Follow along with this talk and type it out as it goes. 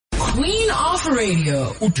Queen of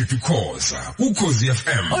Radio. Ududukoza, Ukhozi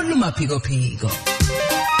FM. Olumaphiko phiko.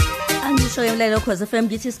 Angisho yemlelo Ukhozi FM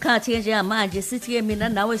ngithi isikhathi njengamanje sithi ke mina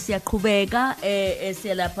nawe siyaqhubeka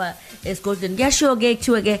siyalapha esigodleni. Ngiyasho ke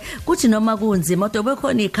kuthiwe ke kuthi noma kunzima kodwa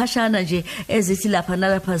bekhona ikhashana nje ezithi lapha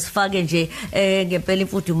nalapha sifake nje ngempela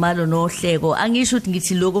imfudumalo nohleko. Angisho ukuthi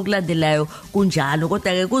ngithi lokho kulandelayo kunjalo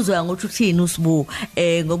kodwa ke kuzoya ngokuthi uthini uSibu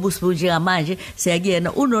ngoba uSibu njengamanje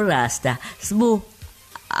siyakuyena uno Rasta Sibu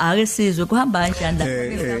ake sizwe kuhamba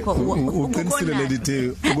kanjani lapho uqinisile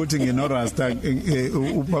lelithi ukuthi ngino Rasta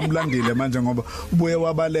ubamlandile manje ngoba ubuye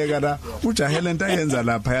wabaleka la ujahele into ayenza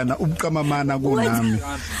lapha yana ubuqamamana kunami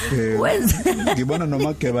ngibona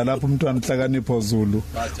nomageba lapho umntwana uhlakanipho Zulu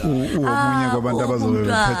uomunye kwabantu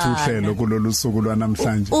abazophethe uhlelo kulolu suku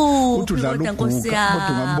lwanamhlanje uthi udlala uguka kodwa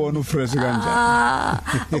ungambona ufresh kanjani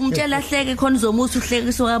umtshela hleke khona uzomuthi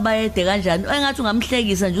uhlekisa kwabayede kanjani engathi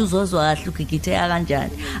ungamhlekisa nje uzozwa kahle ugigitheka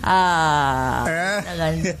kanjani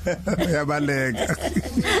uyabaleka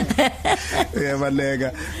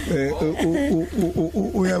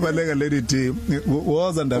uyabaleka lady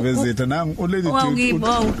woza ndaba ezitha nami ulady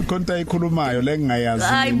konta ikhulumayo lengingayazi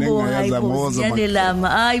nengayaza ngoza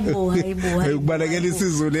hayibo ukubalekela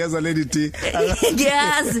isizulu yaza lady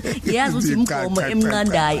ngiyazi ukuthi imgomo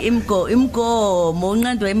emnqandayo imgomo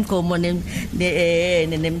unqandwa imgomo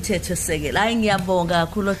nemithetho sekela hayi ngiyabonga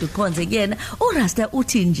kakhulu kodwa ukhonze kuyena uRasta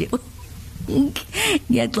uthi nje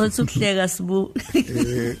ngiyaxolisa ukuhleka Sibu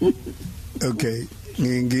okay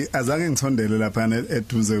azange ngithondele lapha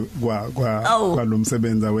eduze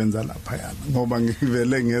kwalomsebenzi awenza lapha yana ngoba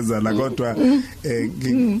ngivele ngeza la kodwa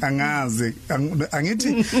angazi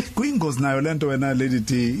angithi kuyingozi nayo lento wena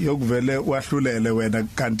lady yokuvele wahlulele wena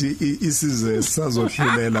kanti isizwe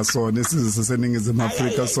sazohlulela sona isizwe saseningizimu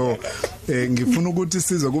Afrika so ngifuna ukuthi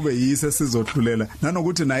sizwe kube yise sizohlulela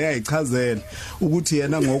nanokuthi naye ayichazele ukuthi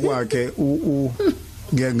yena ngokwakhe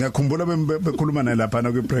ngiyakhumbula bekhuluma naye lapha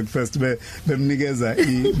na kwi-breakfast bemnikeza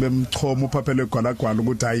bemchoma uphaphelo egwalagwala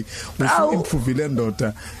ukuthi hayi usifuvile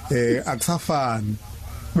ndoda akusafani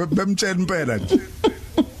bemtshela impela nje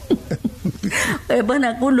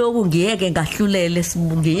ebona kuloko ngiyeke ngahlulele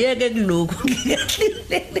Sibu ngiyeke kuloko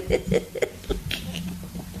ngiyahlulele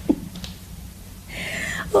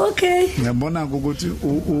okay ngiyabona ukuthi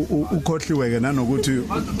ukhohliwe ke nanokuthi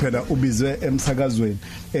phela ubizwe emsakazweni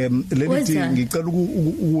lelithi ngicela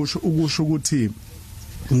ukusho ukuthi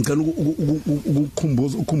ngicela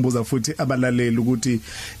ukukhumbuza futhi abalaleli ukuthi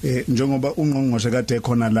njengoba ungqongqoshe kade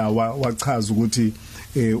khona la wachaza ukuthi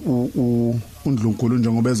uNdlunkulu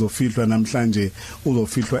njengoba ezofihlwa namhlanje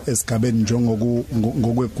uzofihlwa esigabeni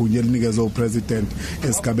ngokwegunya elinikezwe upresident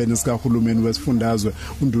esigabeni sikahulumeni wesifundazwe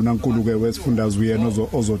undunankulu ke wesifundazwe uyena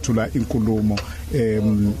ozothula inkulumo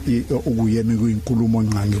ukuyena kuyinkulumo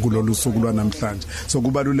nqangi kulolu suku lwanamhlanje so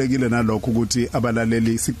kubalulekile nalokho ukuthi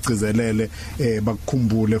abalaleli sigcizelele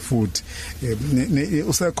bakukhumbule futhi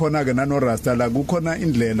usekhona ke nano Rasta la kukhona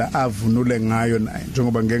indlela avunule ngayo naye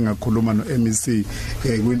njengoba ngeke ngakhuluma noMEC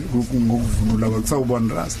ngokuvunula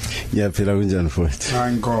kwakusawubona Rasta yaphila kunjani futhi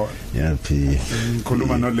ngikho yaphila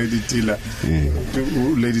ngikhuluma no Lady Tila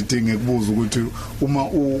Lady T ngikubuza ukuthi uma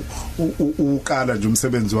uqala nje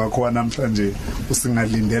umsebenzi wakho wanamhlanje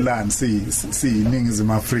usingalindelani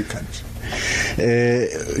siyiningizimu Afrika nje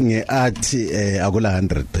ngeart akula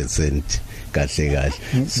 100% kahle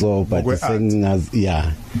so but sengazi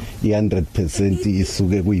i100%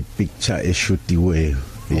 isuke kuyipicture eshutiweyo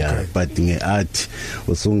yeah but ngeart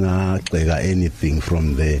usungagxeka anything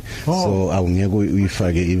from there so awungeke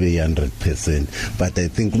uyifake ibe 100% but I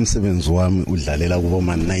think umsebenzi wami udlalela kuba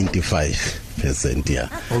ma 95% yeah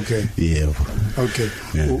okay yebo okay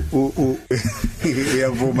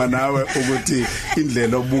uyavuma nawe ukuthi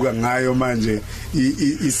indlela obuka ngayo manje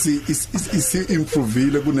isi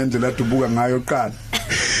improvile kunendlela adubuka ngayo qala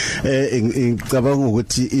ngicabanga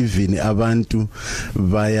ukuthi even abantu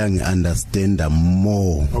baya ngiunderstand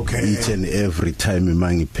more each and every time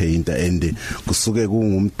mangipainta and kusuke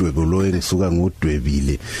kungumdwebo lo engisuka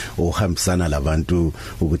ngodwebile ohambisana labantu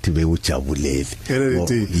ukuthi bewujabulele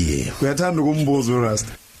yeah uyathanda ukumbuza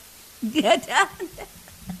uRasta ngiyathanda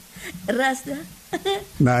Rasta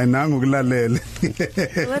nayi nangu kulalele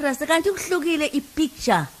Rasta kanti kuhlukile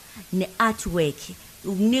ipicture neartwork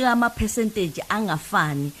ukunika ama percentage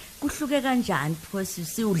angafani kuhluke kanjani because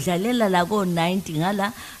siudlalela la ko 90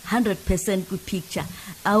 ngala 100% ku picture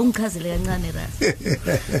awungichazele kancane Rasta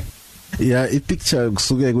Yeah, ipicture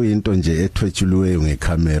kusuke kuyinto nje ethwetshulwe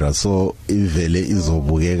ngecamera so ivele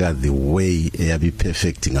izobukeka the way eyabi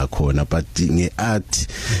perfect ngakhona but ngeart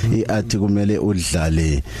iart kumele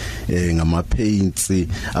udlale ngama paints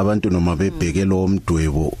abantu noma bebheke lo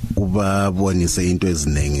mdwebo ubabonise into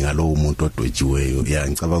eziningi ngalowo umuntu odwetshiweyo. Yeah,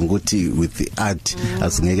 ngicabanga ukuthi with the art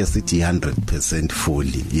asingeke sithi 100%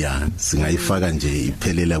 fully. Yeah, singayifaka nje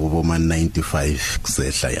iphelela kubo ma 95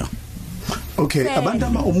 kusehla ya. Okay, abantu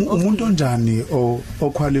umuntu onjani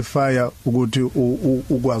oqualifya ukuthi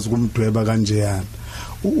ukwazi ukumdweba kanjeyana?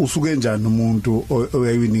 Usuke njani umuntu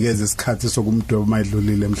oyayinikeza isikhathi sokumdweba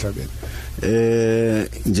mayidlulile emhlabeni?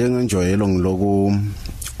 Njengenjwayelo ngiloku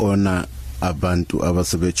ona abantu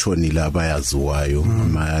abasebechonile abayaziwayo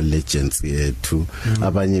ama legends yethu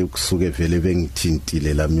abanye kusuke vele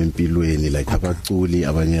bengithintile la empilweni like abaculi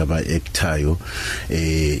abanye aba actayo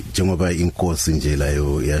njengoba inkosi nje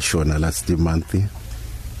layo yashona last month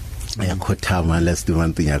yakhothama last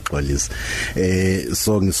month ngiyaxolisa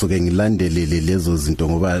so ngisuke ngilandelele lezo zinto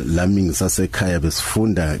ngoba lami ngisasekhaya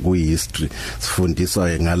besifunda kuhistory sifundiswa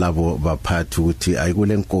ngalabo baphathi ukuthi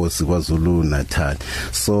ayikule nkosi kwaZulu Natal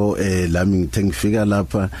so lami ngithe ngifika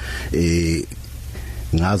lapha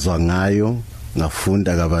ngazwa ngayo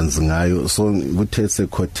ngafunda kabanzi ngayo so kuthe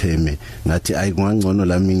sekhotheme ngathi ayikungcono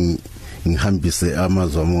lami ngihambise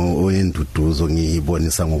amazwamo oyenduduzo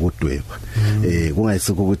ngiyibonisa ngokudweba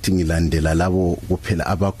kungayisiko ukuthi ngilandela labo kuphela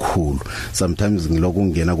abakhulu sometimes ngiloku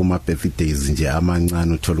ngena kuma birthdays nje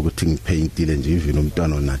amancane uthola ukuthi ngipaintile nje even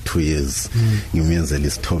umntwana ona 2 years ngimenzela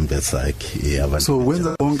isithombe sakhe abantu so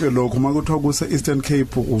wenza konke lokho makuthiwa kuse Eastern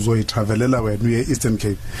Cape uzoyitravelela wena uye Eastern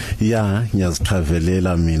Cape? Yeah,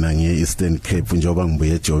 ngiyazitravelela mina ngiye Eastern Cape njengoba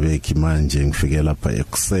ngibuye eJoburg manje ngifike lapha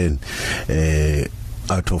ekuseni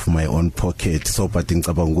out of my own pocket so but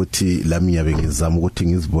ngicabanga ukuthi lami yabe ngizama ukuthi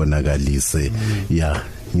ngizibonakalise yeah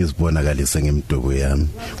ngizibonakalise ngemdwebo yami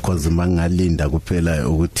because mangalinda kuphela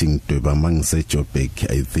ukuthi ngidweba mangiseJoburg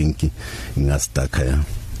I think ngastaka ya.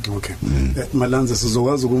 Okay. Malanza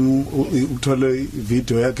sizokwazi ukuthola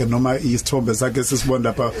video yakhe noma isithombe sakhe sisibona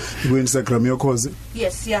lapha ku Instagram yokhozi?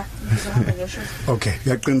 Yes, yeah. Okay,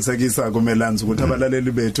 yaqinisekisa kuMelanza ukuthi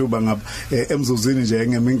abalaleli bethu bangaba emzuzwini nje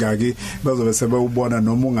ngemingaki bazobe sebewubona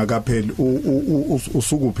noma ungakapheli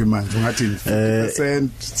usukuphi manje ungathi 50%?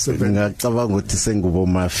 Ngicabanga ukuthi sengubo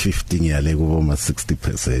ma 50 ngiyale kubo ma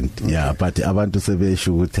 60%. Yeah, but abantu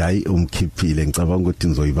sebesho ukuthi hayi umkhiphile ngicabanga ukuthi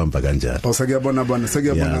ngizoyibamba kanjalo. Sekuyabona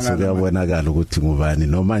sekuyabonakala ukuthi ngubani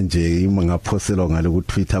noma nje ima ngaphoselwa ngalo ku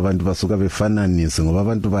Twitter abantu basuka befananise ngoba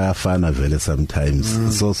abantu bayafana vele sometimes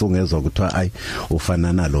so ungezwa ukuthi ay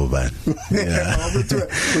ufanana lo bani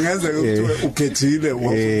ungeza ukuthi ukhethile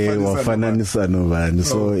wafananisa nobani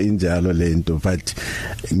so injalo lento but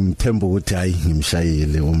ngithemba ukuthi hayi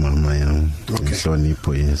ngimshayile umama yami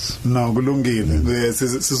ngihlonipho yes no kulungile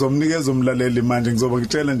sizomnikeza umlaleli manje ngizoba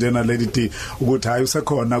ngitshela nje na Lady D ukuthi hayi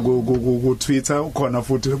usekhona ku Twitter ukhona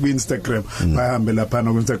futhi ku Instagram bahambe lapha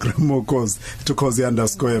no Instagram ukhozi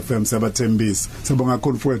 @ukhozi_fm sabathembisa sibonga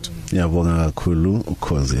kakhulu mfowethu. Ngiyabonga kakhulu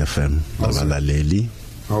ukhozi FM abalaleli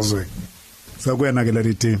awuzwe sakwena ke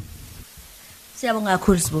Lady D siyabonga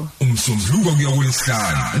kakhulu sibo umsombuluko kuya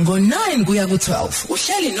kuLesihlanu ngo9 kuya ku12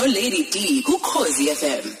 uhleli no Lady D ku Khosi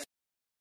FM.